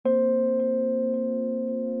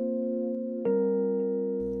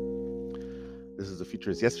This is The Future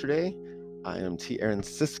is Yesterday. I am T. Aaron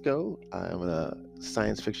Cisco. I'm a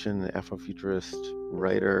science fiction Afrofuturist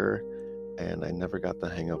writer, and I never got the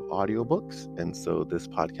hang of audiobooks. And so this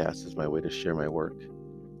podcast is my way to share my work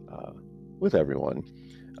with everyone.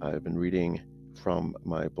 I've been reading from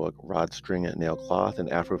my book, Rod String at Nail Cloth, an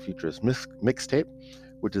Afrofuturist mixtape,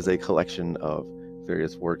 which is a collection of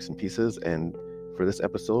various works and pieces. And for this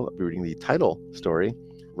episode, I'll be reading the title story,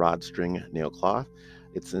 Rod String Nail Cloth.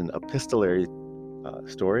 It's an epistolary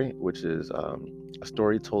story, which is a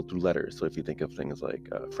story told through letters. So if you think of things like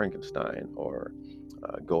Frankenstein or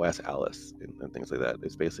Go Ask Alice and things like that,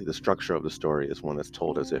 it's basically the structure of the story is one that's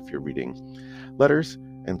told as if you're reading letters.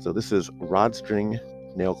 And so this is Rod String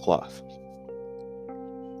Nail Cloth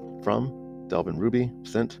from Delvin Ruby,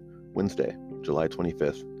 sent Wednesday, July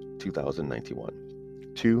 25th,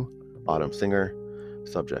 2091. To Autumn Singer,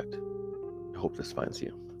 subject, I hope this finds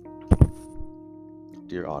you.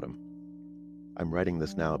 Dear Autumn, I'm writing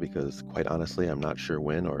this now because, quite honestly, I'm not sure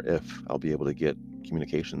when or if I'll be able to get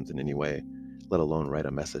communications in any way, let alone write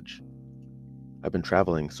a message. I've been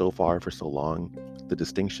traveling so far for so long, the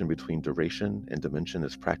distinction between duration and dimension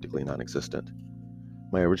is practically non-existent.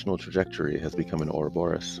 My original trajectory has become an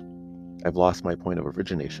Ouroboros. I've lost my point of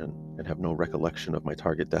origination and have no recollection of my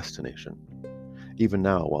target destination. Even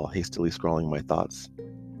now, while hastily scrawling my thoughts,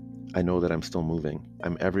 I know that I'm still moving.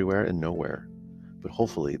 I'm everywhere and nowhere. But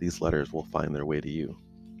hopefully these letters will find their way to you.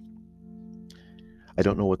 I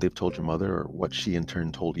don't know what they've told your mother or what she in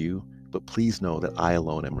turn told you, but please know that I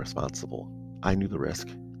alone am responsible. I knew the risk.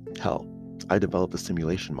 Hell, I developed the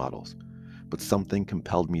simulation models, but something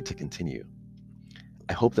compelled me to continue.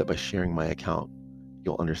 I hope that by sharing my account,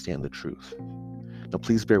 you'll understand the truth. Now,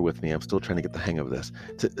 please bear with me. I'm still trying to get the hang of this.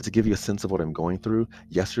 To give you a sense of what I'm going through,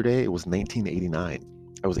 yesterday it was 1989.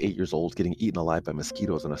 I was 8 years old, getting eaten alive by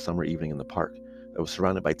mosquitoes on a summer evening in the park. I was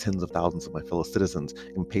surrounded by tens of thousands of my fellow citizens,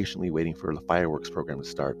 impatiently waiting for the fireworks program to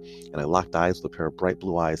start, and I locked eyes with a pair of bright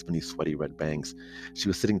blue eyes beneath sweaty red bangs. She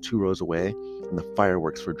was sitting 2 rows away, and the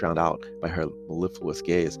fireworks were drowned out by her mellifluous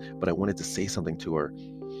gaze, but I wanted to say something to her.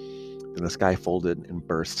 Then the sky folded and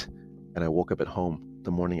burst, and I woke up at home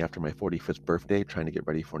the morning after my 45th birthday trying to get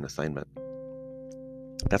ready for an assignment.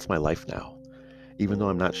 That's my life now. Even though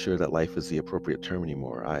I'm not sure that life is the appropriate term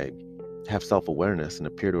anymore, I have self-awareness and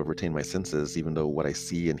appear to have retained my senses, even though what I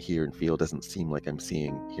see and hear and feel doesn't seem like I'm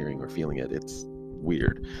seeing, hearing, or feeling it. It's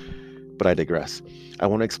weird. But I digress. I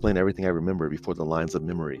want to explain everything I remember before the lines of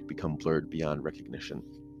memory become blurred beyond recognition.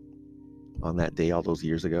 On that day all those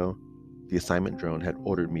years ago, the assignment drone had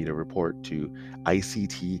ordered me to report to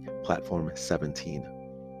ICT Platform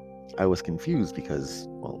 17. I was confused because,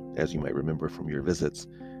 well, as you might remember from your visits,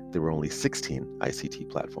 there were only 16 ICT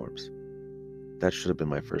platforms. That should have been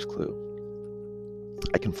my first clue.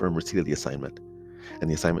 I confirmed receipt of the assignment, and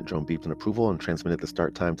the assignment drone beeped an approval and transmitted the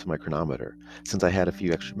start time to my chronometer. Since I had a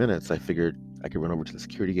few extra minutes, I figured I could run over to the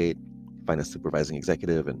security gate, find a supervising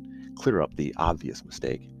executive, and clear up the obvious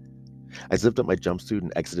mistake. I zipped up my jumpsuit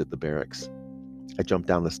and exited the barracks. I jumped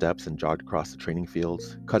down the steps and jogged across the training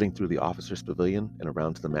fields, cutting through the officers' pavilion and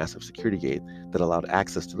around to the massive security gate that allowed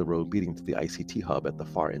access to the road leading to the ICT hub at the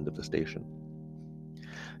far end of the station.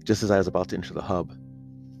 Just as I was about to enter the hub,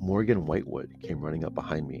 Morgan Whitewood came running up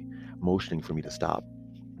behind me, motioning for me to stop.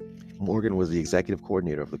 Morgan was the executive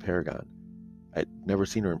coordinator of the Paragon. I'd never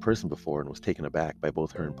seen her in person before and was taken aback by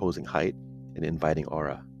both her imposing height and inviting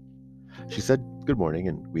aura. She said good morning,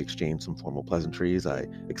 and we exchanged some formal pleasantries. I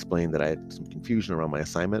explained that I had some confusion around my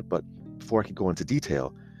assignment, but before I could go into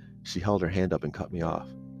detail, she held her hand up and cut me off.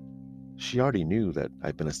 She already knew that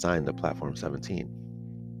I'd been assigned to Platform 17.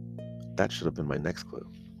 That should have been my next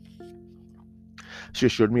clue. She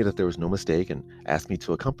assured me that there was no mistake and asked me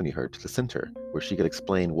to accompany her to the center, where she could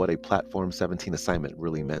explain what a Platform 17 assignment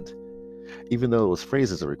really meant. Even though it was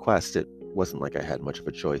phrased as a request, it wasn't like I had much of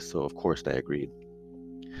a choice, so of course I agreed.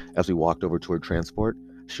 As we walked over toward transport,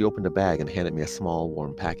 she opened a bag and handed me a small,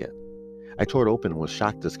 warm packet. I tore it open and was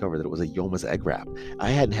shocked to discover that it was a Yoma's egg wrap. I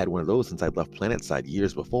hadn't had one of those since I'd left Planetside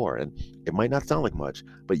years before, and it might not sound like much,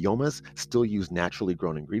 but Yoma's still used naturally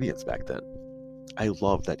grown ingredients back then. I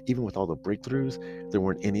loved that even with all the breakthroughs, there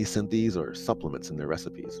weren't any synthes or supplements in their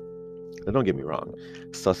recipes. Now, don't get me wrong,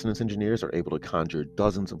 sustenance engineers are able to conjure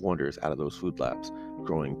dozens of wonders out of those food labs,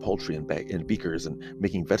 growing poultry in beakers and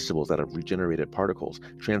making vegetables out of regenerated particles,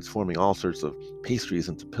 transforming all sorts of pastries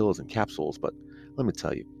into pills and capsules. But let me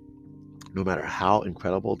tell you, no matter how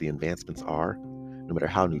incredible the advancements are, no matter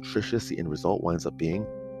how nutritious the end result winds up being,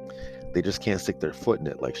 they just can't stick their foot in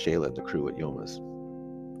it like Shayla and the crew at Yoma's.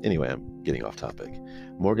 Anyway, I'm getting off topic.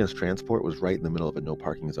 Morgan's transport was right in the middle of a no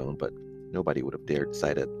parking zone, but nobody would have dared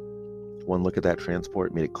cite it. One look at that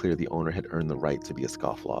transport made it clear the owner had earned the right to be a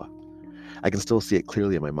scofflaw. I can still see it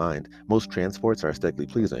clearly in my mind. Most transports are aesthetically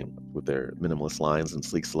pleasing, with their minimalist lines and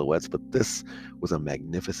sleek silhouettes, but this was a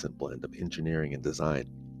magnificent blend of engineering and design.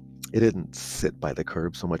 It didn't sit by the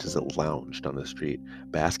curb so much as it lounged on the street,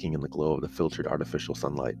 basking in the glow of the filtered artificial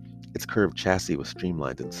sunlight. Its curved chassis was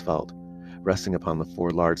streamlined and svelte, resting upon the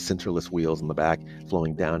four large centerless wheels in the back,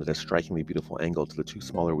 flowing down at a strikingly beautiful angle to the two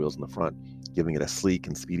smaller wheels in the front, giving it a sleek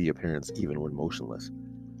and speedy appearance even when motionless.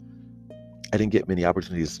 I didn't get many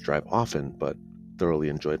opportunities to drive often, but thoroughly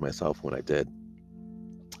enjoyed myself when I did.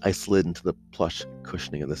 I slid into the plush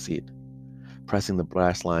cushioning of the seat. Pressing the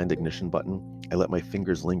brass-lined ignition button, I let my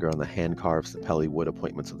fingers linger on the hand-carved sapelli wood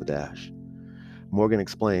appointments of the dash. Morgan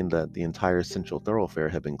explained that the entire central thoroughfare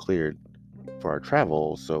had been cleared for our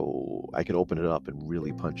travel, so I could open it up and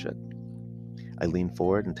really punch it. I leaned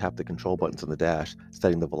forward and tapped the control buttons on the dash,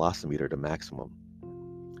 setting the velocimeter to maximum.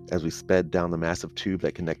 As we sped down the massive tube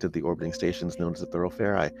that connected the orbiting stations known as the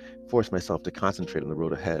thoroughfare, I forced myself to concentrate on the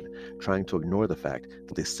road ahead, trying to ignore the fact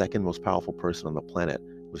that the second most powerful person on the planet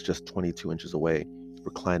was just 22 inches away,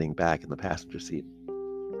 reclining back in the passenger seat.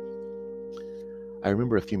 I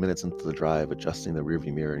remember a few minutes into the drive, adjusting the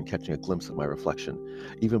rearview mirror and catching a glimpse of my reflection.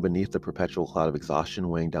 Even beneath the perpetual cloud of exhaustion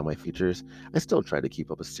weighing down my features, I still tried to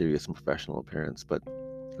keep up a serious and professional appearance, but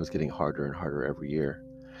it was getting harder and harder every year.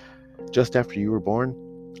 Just after you were born,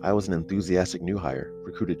 I was an enthusiastic new hire,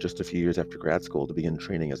 recruited just a few years after grad school to begin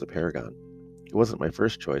training as a paragon. It wasn't my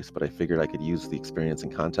first choice, but I figured I could use the experience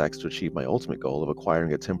and contacts to achieve my ultimate goal of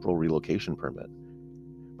acquiring a temporal relocation permit.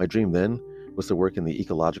 My dream then was to work in the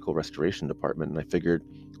ecological restoration department, and I figured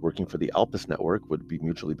working for the Alpes network would be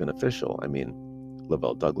mutually beneficial. I mean,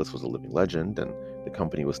 Lavelle Douglas was a living legend, and the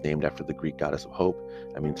company was named after the Greek goddess of hope.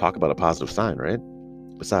 I mean, talk about a positive sign, right?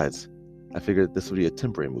 Besides, I figured this would be a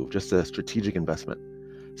temporary move, just a strategic investment.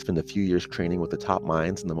 Spend a few years training with the top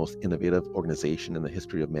minds in the most innovative organization in the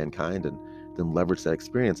history of mankind, and then leverage that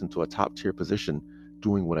experience into a top-tier position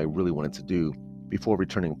doing what I really wanted to do before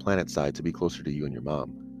returning planetside to be closer to you and your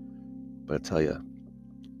mom. But I tell you,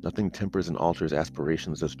 nothing tempers and alters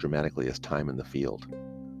aspirations as dramatically as time in the field.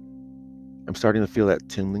 I'm starting to feel that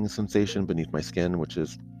tingling sensation beneath my skin, which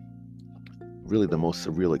is really the most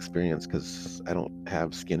surreal experience because I don't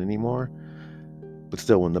have skin anymore. But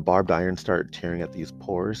still, when the barbed iron start tearing at these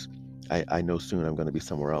pores, I know soon I'm going to be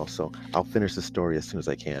somewhere else. So I'll finish the story as soon as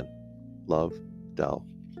I can. Love, Del.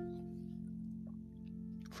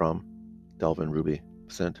 From Delvin Ruby.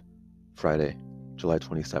 Sent Friday, July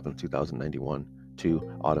 27, 2091.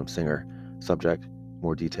 To Autumn Singer. Subject,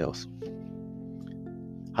 more details.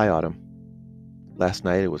 Hi, Autumn. Last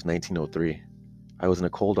night it was 1903. I was in a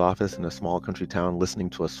cold office in a small country town listening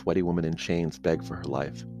to a sweaty woman in chains beg for her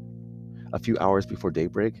life. A few hours before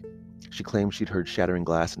daybreak, she claimed she'd heard shattering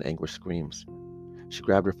glass and anguished screams. She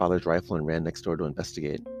grabbed her father's rifle and ran next door to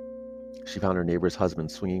investigate. She found her neighbor's husband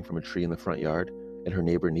swinging from a tree in the front yard, and her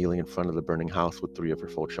neighbor kneeling in front of the burning house with 3 of her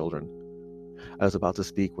 4 children. I was about to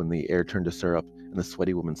speak when the air turned to syrup and the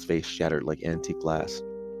sweaty woman's face shattered like antique glass.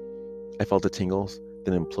 I felt the tingles,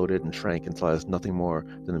 then imploded and shrank until I was nothing more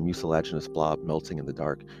than a mucilaginous blob melting in the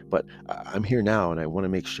dark. But I'm here now, and I want to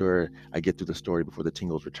make sure I get through the story before the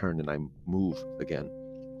tingles return and I move again.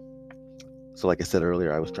 So like I said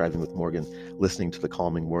earlier, I was driving with Morgan, listening to the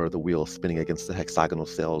calming whir of the wheel spinning against the hexagonal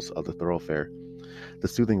sails of the thoroughfare. The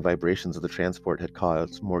soothing vibrations of the transport had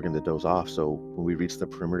caused Morgan to doze off, so when we reached the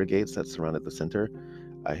perimeter gates that surrounded the center,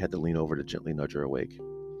 I had to lean over to gently nudge her awake.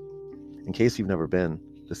 In case you've never been,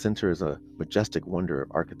 the center is a majestic wonder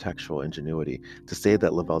of architectural ingenuity. To say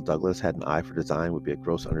that Lavelle Douglas had an eye for design would be a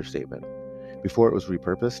gross understatement. Before it was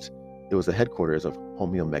repurposed, it was the headquarters of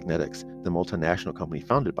Homeomagnetics, the multinational company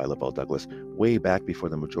founded by Lavelle Douglas, way back before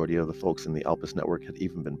the majority of the folks in the Alpes network had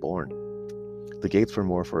even been born. The gates were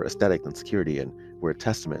more for aesthetic than security and were a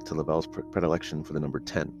testament to Lavelle's predilection for the number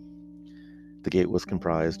 10. The gate was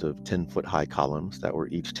comprised of 10-foot-high columns that were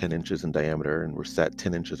each 10 inches in diameter and were set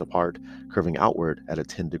 10 inches apart, curving outward at a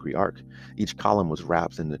 10-degree arc. Each column was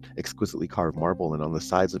wrapped in exquisitely carved marble, and on the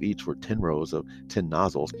sides of each were 10 rows of 10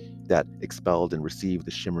 nozzles that expelled and received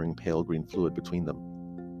the shimmering pale green fluid between them.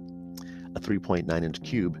 A 3.9-inch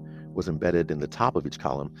cube was embedded in the top of each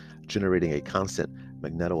column, generating a constant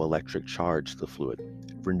magnetoelectric charge to the fluid,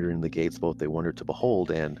 rendering the gates both a wonder to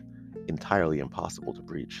behold and entirely impossible to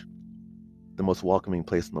breach. The most welcoming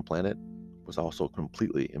place on the planet was also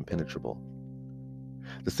completely impenetrable.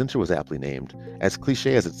 The center was aptly named. As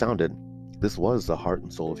cliche as it sounded, this was the heart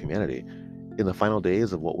and soul of humanity. In the final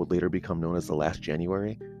days of what would later become known as the last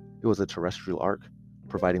January, it was a terrestrial ark,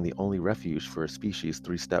 providing the only refuge for a species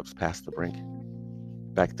 3 steps past the brink.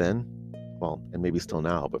 Back then, well, and maybe still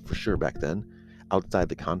now, but for sure back then, outside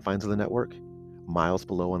the confines of the network, miles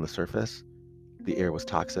below on the surface, the air was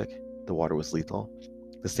toxic, the water was lethal,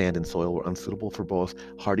 the sand and soil were unsuitable for both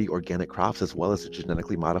hardy organic crops as well as the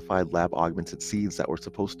genetically modified lab-augmented seeds that were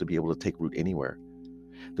supposed to be able to take root anywhere.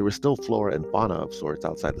 There was still flora and fauna of sorts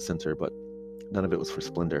outside the center, but none of it was for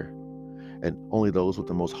splendor, and only those with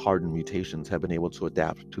the most hardened mutations have been able to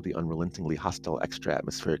adapt to the unrelentingly hostile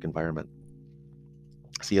extra-atmospheric environment.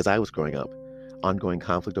 See, as I was growing up, ongoing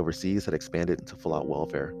conflict overseas had expanded into full-out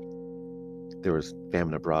welfare. There was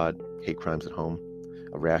famine abroad, hate crimes at home,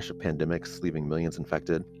 a rash of pandemics leaving millions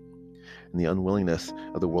infected, and the unwillingness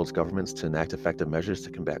of the world's governments to enact effective measures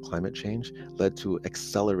to combat climate change led to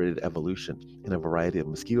accelerated evolution in a variety of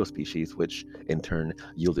mosquito species, which in turn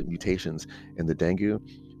yielded mutations in the dengue,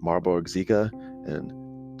 Marburg Zika, and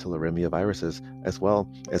tularemia viruses, as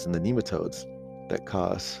well as in the nematodes that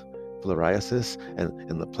cause filariasis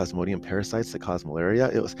and the plasmodium parasites that cause malaria.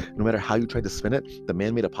 It was, no matter how you tried to spin it, the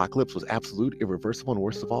man-made apocalypse was absolute, irreversible, and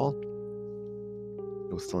worst of all,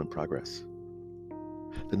 it was still in progress.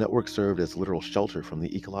 The network served as literal shelter from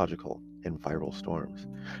the ecological and viral storms.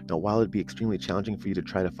 Now, while it'd be extremely challenging for you to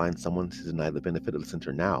try to find someone to deny the benefit of the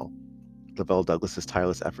center now, Lavelle Douglas's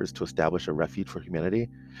tireless efforts to establish a refuge for humanity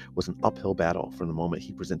was an uphill battle from the moment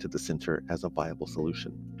he presented the center as a viable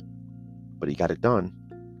solution. But he got it done,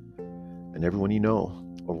 and everyone you know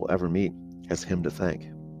or will ever meet has him to thank.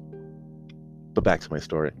 But back to my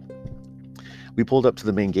story. We pulled up to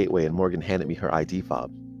the main gateway and Morgan handed me her ID fob.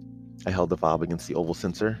 I held the fob against the oval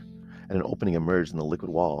sensor, and an opening emerged in the liquid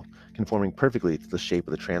wall, conforming perfectly to the shape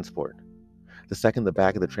of the transport. The second the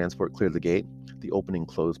back of the transport cleared the gate, the opening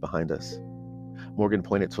closed behind us. Morgan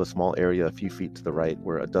pointed to a small area a few feet to the right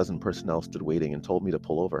where a dozen personnel stood waiting and told me to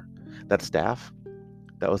pull over. That staff?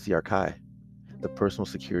 That was the Archai, the personal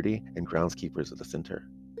security and groundskeepers of the center.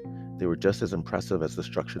 They were just as impressive as the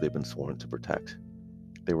structure they'd been sworn to protect.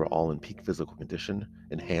 They were all in peak physical condition,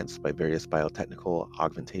 enhanced by various biotechnical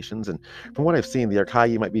augmentations, and from what I've seen, the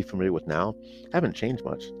Archai you might be familiar with now haven't changed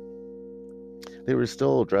much. They were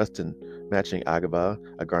still dressed in matching agava,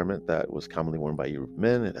 a garment that was commonly worn by Yoruba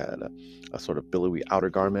men. It had a sort of billowy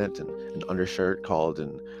outer garment and an undershirt called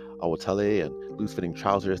an awatele and loose-fitting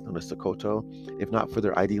trousers known as sokoto. If not for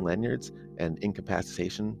their ID lanyards and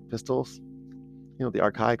incapacitation pistols, the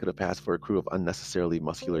Archai could have passed for a crew of unnecessarily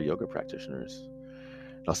muscular yoga practitioners.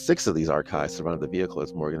 Now, 6 of these Archai surrounded the vehicle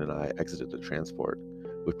as Morgan and I exited the transport.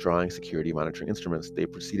 Withdrawing security monitoring instruments, they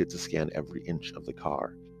proceeded to scan every inch of the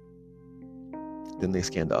car. Then they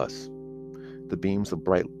scanned us. The beams of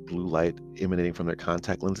bright blue light emanating from their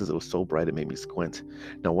contact lenses, it was so bright it made me squint.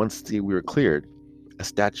 Now, once we were cleared, a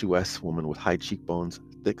statuesque woman with high cheekbones,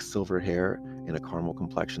 thick silver hair, and a caramel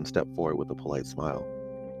complexion stepped forward with a polite smile.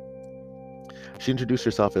 She introduced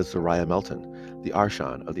herself as Zoraya Melton, the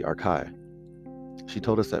Arshan of the Archai. She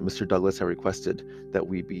told us that Mr. Douglas had requested that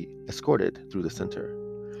we be escorted through the center.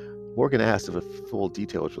 Morgan asked if a full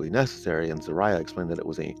detail was really necessary, and Zoraya explained that it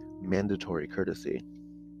was a mandatory courtesy.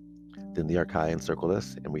 Then the Archai encircled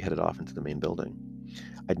us, and we headed off into the main building.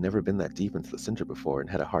 I'd never been that deep into the center before and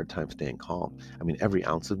had a hard time staying calm. I mean, every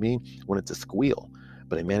ounce of me wanted to squeal,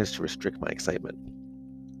 but I managed to restrict my excitement.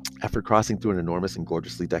 After crossing through an enormous and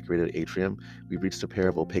gorgeously decorated atrium, we reached a pair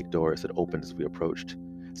of opaque doors that opened as we approached.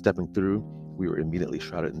 Stepping through, we were immediately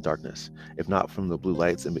shrouded in darkness. If not from the blue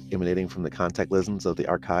lights emanating from the contact lenses of the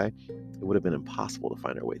Archai, it would have been impossible to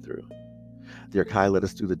find our way through. The Archai led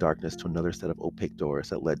us through the darkness to another set of opaque doors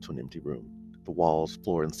that led to an empty room. The walls,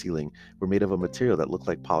 floor, and ceiling were made of a material that looked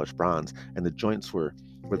like polished bronze, and the joints where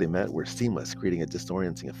they met were seamless, creating a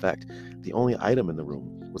disorienting effect. The only item in the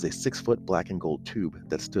room was a 6-foot black and gold tube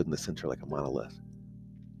that stood in the center like a monolith.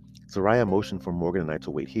 Zoraya motioned for Morgan and I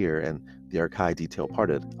to wait here, and the Archai detail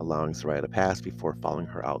parted, allowing Zoraya to pass before following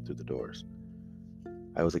her out through the doors.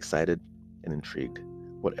 I was excited and intrigued.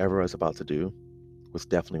 Whatever I was about to do was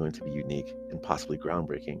definitely going to be unique and possibly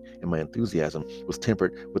groundbreaking, and my enthusiasm was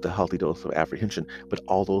tempered with a healthy dose of apprehension, but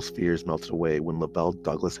all those fears melted away when Lavelle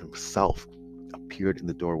Douglas himself appeared in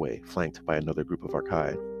the doorway, flanked by another group of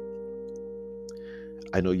Archai.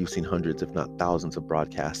 I know you've seen hundreds, if not thousands, of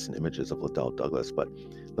broadcasts and images of Lavelle Douglas, but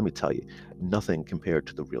let me tell you, nothing compared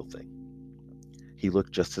to the real thing. He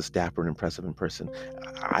looked just as dapper and impressive in person.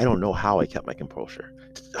 I don't know how I kept my composure.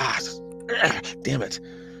 Damn it.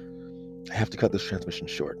 I have to cut this transmission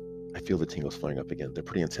short. I feel the tingles flaring up again. They're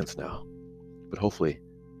pretty intense now. But hopefully,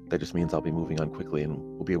 that just means I'll be moving on quickly and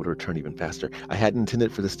we'll be able to return even faster. I hadn't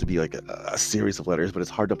intended for this to be like a series of letters, but it's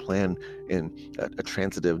hard to plan in a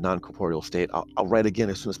transitive, non-corporeal state. I'll write again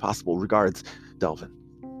as soon as possible. Regards, Delvin.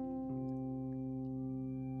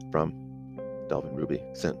 From Delvin Ruby.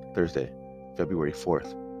 Sent Thursday, February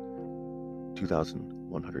 4th,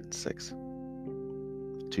 2106.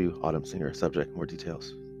 To Autumn Singer. Subject, more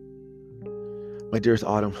details. My dearest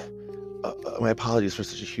Autumn, my apologies for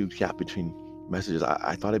such a huge gap between messages.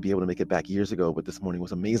 I thought I'd be able to make it back years ago, but this morning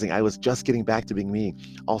was amazing. I was just getting back to being me,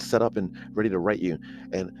 all set up and ready to write you.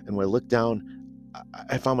 And when I looked down,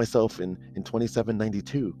 I found myself in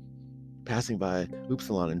 2792, passing by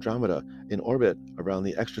Upsilon Andromeda in orbit around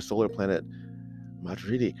the extrasolar planet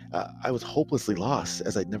Madridi. I was hopelessly lost,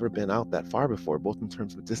 as I'd never been out that far before, both in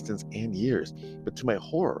terms of distance and years. But to my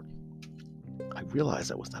horror, I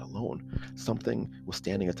realized I was not alone. Something was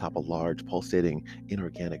standing atop a large, pulsating,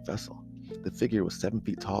 inorganic vessel. The figure was 7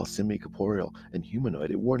 feet tall, semi-corporeal, and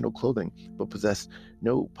humanoid. It wore no clothing, but possessed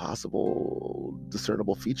no possible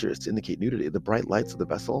discernible features to indicate nudity. The bright lights of the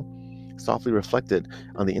vessel softly reflected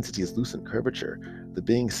on the entity's lucent curvature. The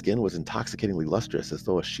being's skin was intoxicatingly lustrous, as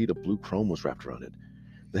though a sheet of blue chrome was wrapped around it.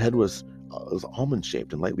 The head was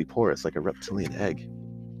almond-shaped and lightly porous, like a reptilian egg.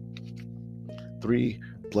 3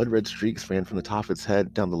 blood-red streaks ran from the top of its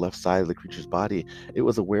head down the left side of the creature's body. It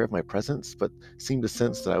was aware of my presence, but seemed to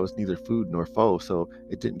sense that I was neither food nor foe, so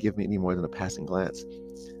it didn't give me any more than a passing glance.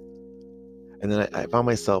 And then I found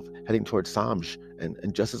myself heading towards Samj,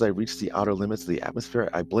 and just as I reached the outer limits of the atmosphere,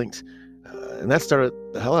 I blinked. And that started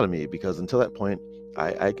the hell out of me, because until that point,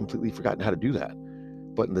 I had completely forgotten how to do that.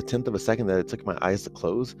 But in the 10th of a second that it took my eyes to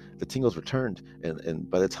close, the tingles returned, and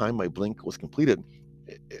by the time my blink was completed,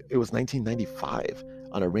 it was 1995,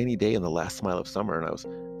 on a rainy day in the last smile of summer, and I was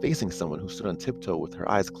facing someone who stood on tiptoe with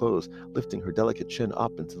her eyes closed, lifting her delicate chin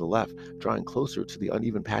up and to the left, drawing closer to the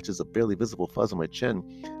uneven patches of barely visible fuzz on my chin,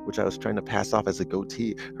 which I was trying to pass off as a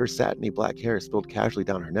goatee. Her satiny black hair spilled casually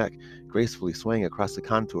down her neck, gracefully swaying across the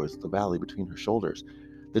contours of the valley between her shoulders.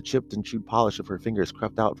 The chipped and chewed polish of her fingers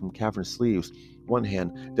crept out from cavernous sleeves, one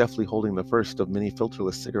hand deftly holding the first of many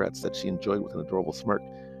filterless cigarettes that she enjoyed with an adorable smirk.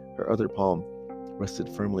 Her other palm rested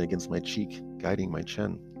firmly against my cheek, guiding my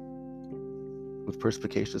chin. With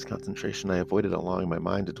perspicacious concentration, I avoided allowing my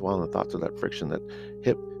mind to dwell on the thoughts of that friction, that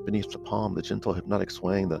hip beneath the palm, the gentle hypnotic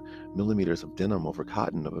swaying, the millimeters of denim over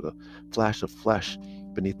cotton, over the flash of flesh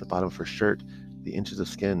beneath the bottom of her shirt, the inches of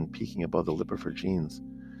skin peeking above the lip of her jeans.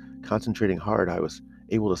 Concentrating hard, I was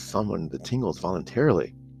able to summon the tingles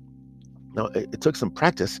voluntarily. Now, it took some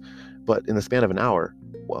practice, but in the span of an hour,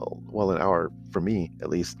 well, an hour for me at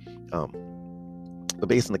least, but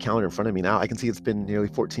based on the calendar in front of me now, I can see it's been nearly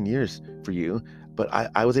 14 years for you, but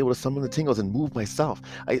I was able to summon the tingles and move myself.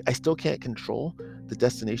 I still can't control the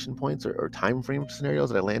destination points or time frame scenarios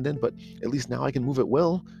that I land in, but at least now I can move at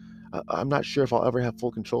will. I'm not sure if I'll ever have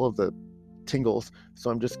full control of the tingles, so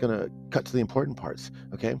I'm just going to cut to the important parts,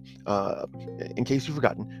 okay? In case you've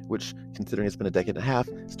forgotten, which, considering it's been a decade and a half,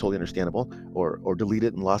 it's totally understandable, or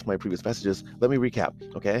deleted and lost my previous messages, let me recap,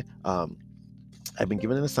 okay? I've been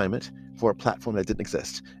given an assignment for a platform that didn't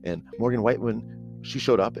exist, and Morgan Whiteman, she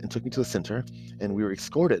showed up and took me to the center, and we were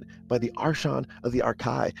escorted by the Archon of the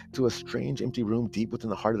Archai to a strange empty room deep within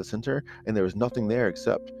the heart of the center, and there was nothing there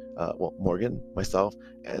except, Morgan, myself,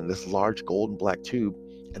 and this large gold and black tube,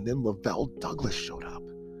 and then Lavelle Douglas showed up.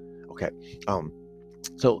 Okay,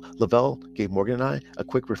 so Lavelle gave Morgan and I a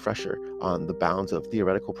quick refresher on the bounds of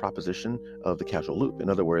theoretical proposition of the causal loop. In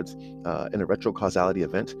other words, in a retrocausality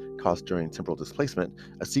event caused during temporal displacement,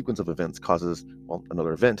 a sequence of events causes,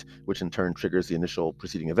 another event, which in turn triggers the initial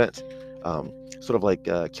preceding event. Sort of like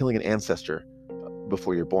killing an ancestor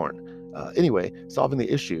before you're born. Anyway, solving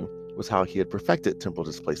the issue was how he had perfected temporal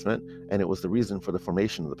displacement, and it was the reason for the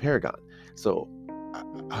formation of the paragon. So,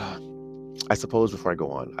 I suppose before I go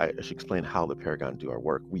on, I should explain how the Paragon do our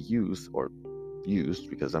work. We used,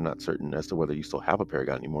 because I'm not certain as to whether you still have a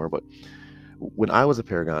Paragon anymore, but when I was a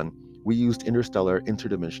Paragon, we used interstellar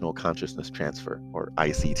interdimensional consciousness transfer, or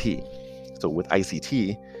ICT. So with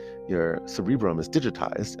ICT, your cerebrum is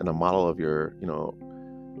digitized, and a model of your,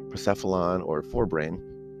 percephalon or forebrain,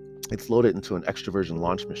 it's loaded into an extraversion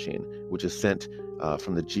launch machine, which is sent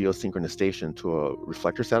from the geosynchronous station to a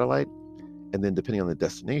reflector satellite. And then depending on the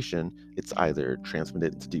destination, it's either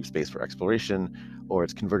transmitted into deep space for exploration, or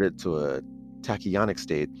it's converted to a tachyonic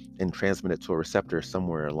state and transmitted to a receptor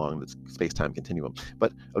somewhere along the space-time continuum.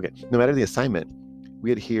 But okay, no matter the assignment,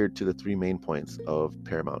 we adhered to the 3 main points of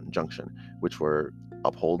Paramount Injunction, which were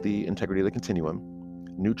uphold the integrity of the continuum,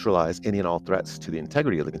 neutralize any and all threats to the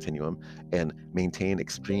integrity of the continuum, and maintain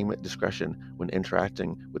extreme discretion when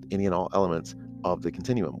interacting with any and all elements of the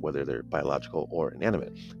continuum, whether they're biological or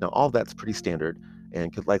inanimate. Now, all that's pretty standard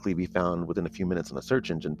and could likely be found within a few minutes on a search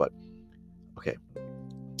engine, but okay.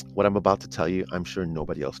 What I'm about to tell you, I'm sure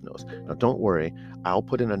nobody else knows. Now, don't worry, I'll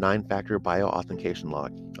put in a 9-factor bio-authentication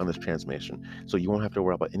lock on this transmission, so you won't have to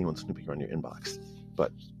worry about anyone snooping around your inbox.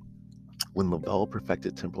 But when Lavelle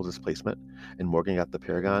perfected temporal displacement and Morgan got the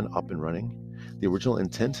Paragon up and running, the original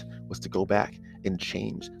intent was to go back and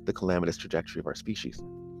change the calamitous trajectory of our species.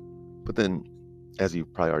 But then, as you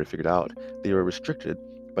probably already figured out, they were restricted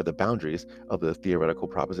by the boundaries of the theoretical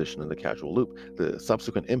proposition and the causal loop. The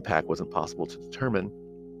subsequent impact wasn't possible to determine,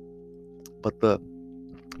 but the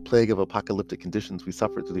plague of apocalyptic conditions we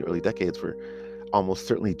suffered through the early decades were almost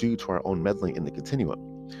certainly due to our own meddling in the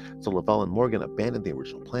continuum. So Lavelle and Morgan abandoned the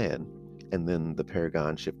original plan, and then the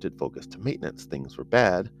Paragon shifted focus to maintenance. Things were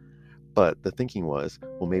bad, but the thinking was,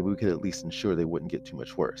 well, maybe we could at least ensure they wouldn't get too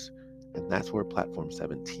much worse. And that's where Platform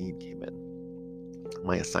 17 came in.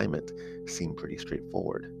 My assignment seemed pretty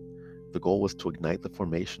straightforward. The goal was to ignite the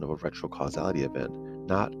formation of a retrocausality event,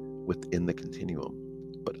 not within the continuum,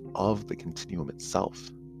 but of the continuum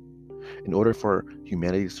itself. In order for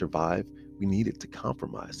humanity to survive, we needed to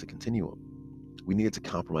compromise the continuum. We needed to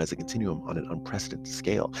compromise the continuum on an unprecedented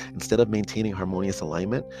scale. Instead of maintaining harmonious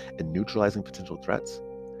alignment and neutralizing potential threats,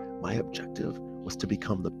 my objective was to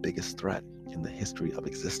become the biggest threat in the history of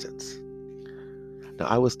existence. Now,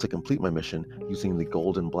 I was to complete my mission using the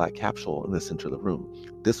golden black capsule in the center of the room.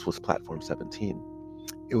 This was Platform 17.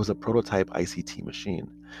 It was a prototype ICT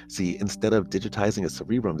machine. See, instead of digitizing a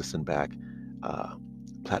cerebrum to send back,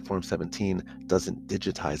 Platform 17 doesn't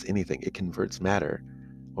digitize anything. It converts matter,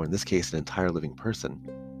 or in this case, an entire living person.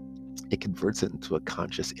 It converts it into a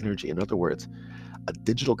conscious energy. In other words, a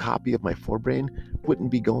digital copy of my forebrain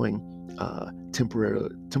wouldn't be going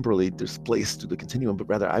temporarily displaced through the continuum, but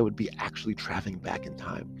rather I would be actually traveling back in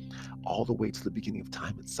time, all the way to the beginning of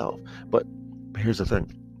time itself. But here's the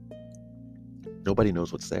thing. Nobody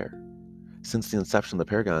knows what's there. Since the inception of the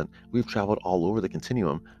Paragon, we've traveled all over the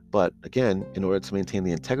continuum, but again, in order to maintain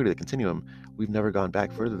the integrity of the continuum, we've never gone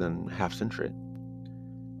back further than half century.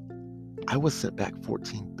 I was sent back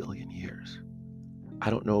 14 billion years. I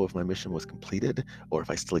don't know if my mission was completed or if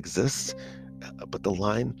I still exist, but the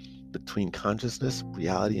line between consciousness,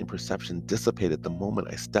 reality, and perception dissipated the moment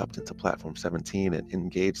I stepped into Platform 17 and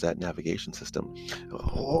engaged that navigation system.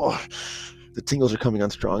 Oh, the tingles are coming on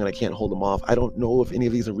strong and I can't hold them off. I don't know if any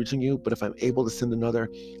of these are reaching you, but if I'm able to send another,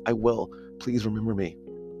 I will. Please remember me.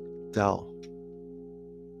 Del.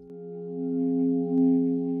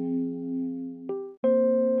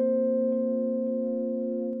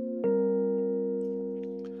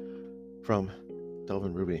 From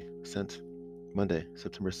Delvin Ruby, sent Monday,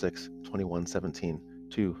 September 6, 2117,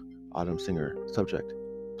 to Autumn Singer. Subject,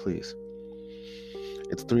 please.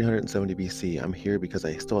 It's 370 BC. I'm here because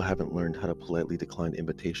I still haven't learned how to politely decline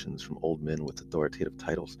invitations from old men with authoritative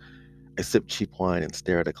titles. I sip cheap wine and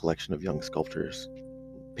stare at a collection of young sculptures,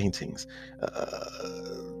 paintings.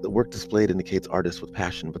 The work displayed indicates artists with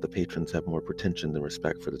passion, but the patrons have more pretension than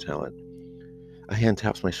respect for the talent. A hand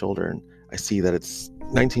taps my shoulder, and I see that it's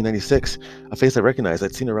 1996, a face I recognize.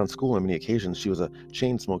 I'd seen her around school on many occasions. She was a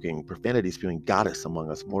chain-smoking, profanity-spewing goddess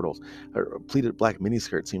among us mortals. Her pleated black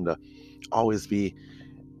miniskirt seemed to always be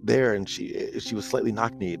there, and she was slightly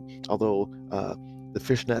knock-kneed, although the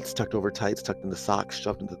fishnets tucked over tights, tucked into socks,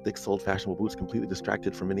 shoved into thick-soled fashionable boots, completely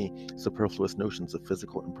distracted from any superfluous notions of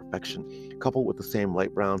physical imperfection. Coupled with the same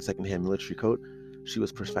light brown secondhand military coat, she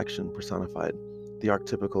was perfection personified, the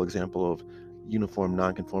archetypical example of uniform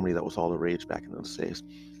nonconformity that was all the rage back in those days.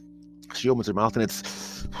 She opens her mouth and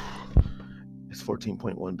it's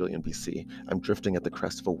 14.1 billion BC. I'm drifting at the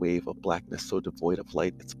crest of a wave of blackness so devoid of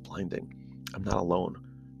light it's blinding. I'm not alone,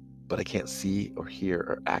 but I can't see or hear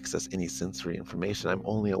or access any sensory information. I'm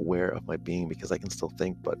only aware of my being because I can still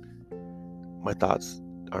think, but my thoughts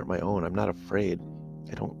aren't my own. I'm not afraid.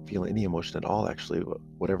 I don't feel any emotion at all, actually.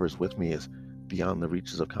 Whatever's with me is beyond the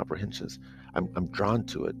reaches of comprehensions. I'm drawn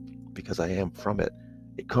to it because I am from it.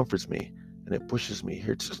 It comforts me and it pushes me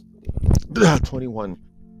here to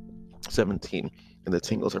 2117, and the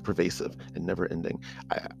tingles are pervasive and never ending.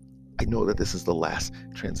 I know that this is the last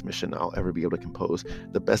transmission I'll ever be able to compose.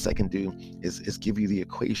 The best I can do is give you the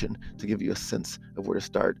equation to give you a sense of where to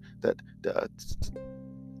start. That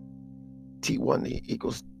T1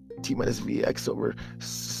 equals T minus Vx over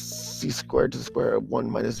C squared to the square of 1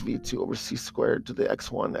 minus V2 over C squared to the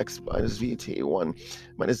X1, X minus VT1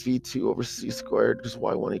 minus V2 over C squared, because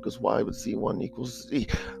Y1 equals Y, but Z1 equals Z.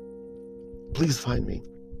 Please find me.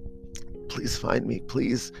 Please find me.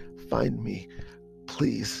 Please find me.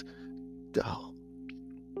 Please. Del.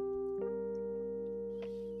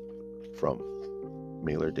 From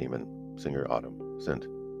Mailer Damon, Singer Autumn, sent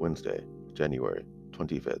Wednesday, January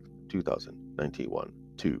 25th, 2091,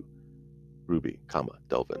 to Ruby,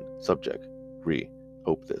 Delvin. Subject,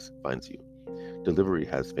 hope this finds you. Delivery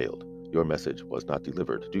has failed. Your message was not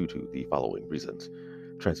delivered due to the following reasons.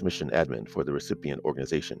 Transmission admin for the recipient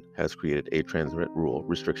organization has created a transmit rule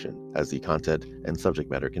restriction as the content and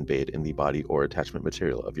subject matter conveyed in the body or attachment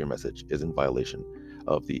material of your message is in violation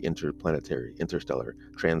of the Interplanetary, Interstellar,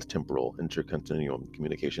 Transtemporal, Intercontinuum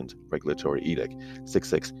Communications Regulatory Edict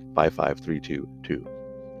 6655322.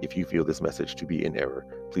 If you feel this message to be in error,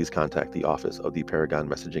 please contact the Office of the Paragon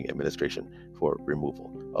Messaging Administration for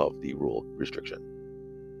removal of the rule restriction.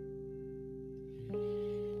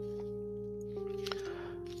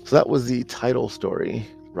 So that was the title story,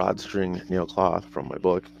 Rod String Nail Cloth, from my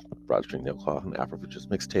book, Rod String Nail Cloth and the Afrofutures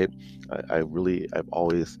Mixtape. I've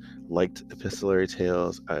always liked epistolary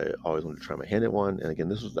tales. I always wanted to try my hand at one. And again,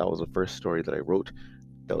 that was the first story that I wrote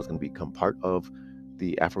that was going to become part of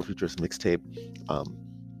the Afrofutures Mixtape.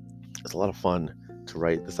 It's a lot of fun to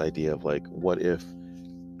write this idea of like, what if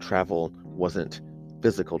travel wasn't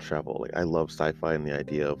physical travel? Like, I love sci-fi and the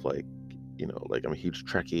idea of like, like I'm a huge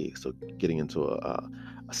Trekkie, so getting into a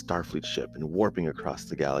Starfleet ship and warping across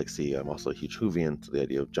the galaxy. I'm also a huge Whovian, so the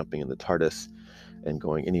idea of jumping in the TARDIS and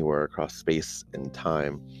going anywhere across space and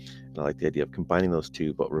time. And I like the idea of combining those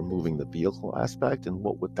two, but removing the vehicle aspect. And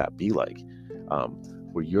what would that be like,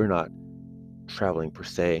 where you're not traveling per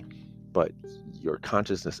se, but your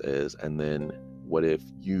consciousness is? And then what if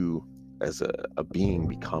you as a being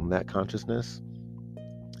become that consciousness,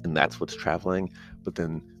 and that's what's traveling, but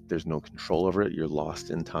then there's no control over it. You're lost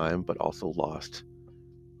in time, but also lost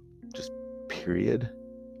just period,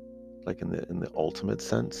 like in the ultimate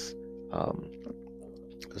sense.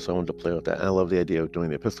 So I wanted to play with that. And I love the idea of doing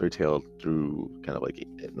the epistolary tale through kind of like,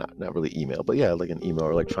 not really email, but yeah, like an email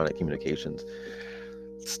or electronic communications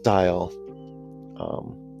style,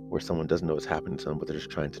 where someone doesn't know what's happening to them, but they're just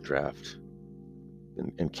trying to draft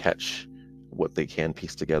and catch what they can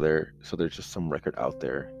piece together. So there's just some record out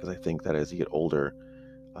there, because I think that as you get older,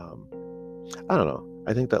 I don't know,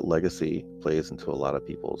 I think that legacy plays into a lot of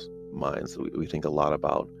people's minds. We think a lot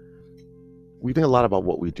about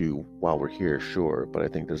what we do while we're here, sure, but I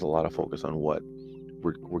think there's a lot of focus on what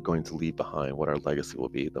we're going to leave behind, what our legacy will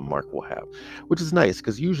be, the mark we'll have, which is nice,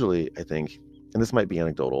 because usually I think, and this might be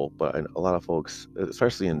anecdotal, but a lot of folks,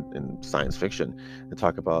 especially in science fiction, they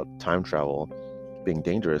talk about time travel being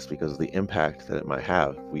dangerous because of the impact that it might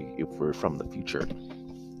have if we're from the future.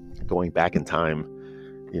 Going back in time,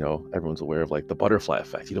 everyone's aware of like the butterfly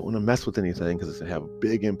effect. You don't want to mess with anything because it's going to have a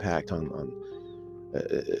big impact on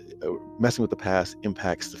messing with the past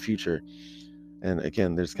impacts the future. And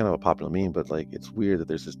again, there's kind of a popular meme, but like, it's weird that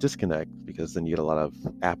there's this disconnect, because then you get a lot of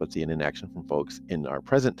apathy and inaction from folks in our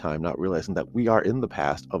present time, not realizing that we are in the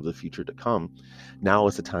past of the future to come. Now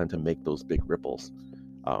is the time to make those big ripples.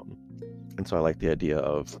 And so I like the idea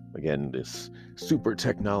of, again, this super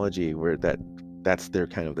technology where that's their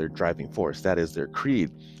kind of their driving force. That is their creed,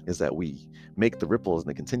 is that we make the ripples in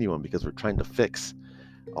the continuum because we're trying to fix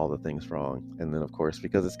all the things wrong. And then, of course,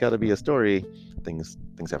 because it's got to be a story, things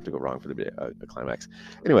have to go wrong for there to be a climax.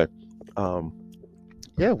 Anyway,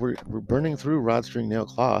 we're burning through Rod String Nail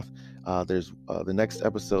Cloth. There's the next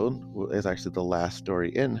episode is actually the last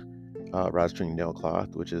story in Rod String Nail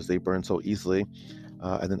Cloth, which is They Burn So Easily.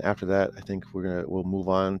 And then after that, I think we'll move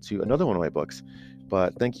on to another one of my books.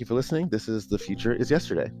 But thank you for listening. This is The Future is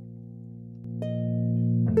Yesterday.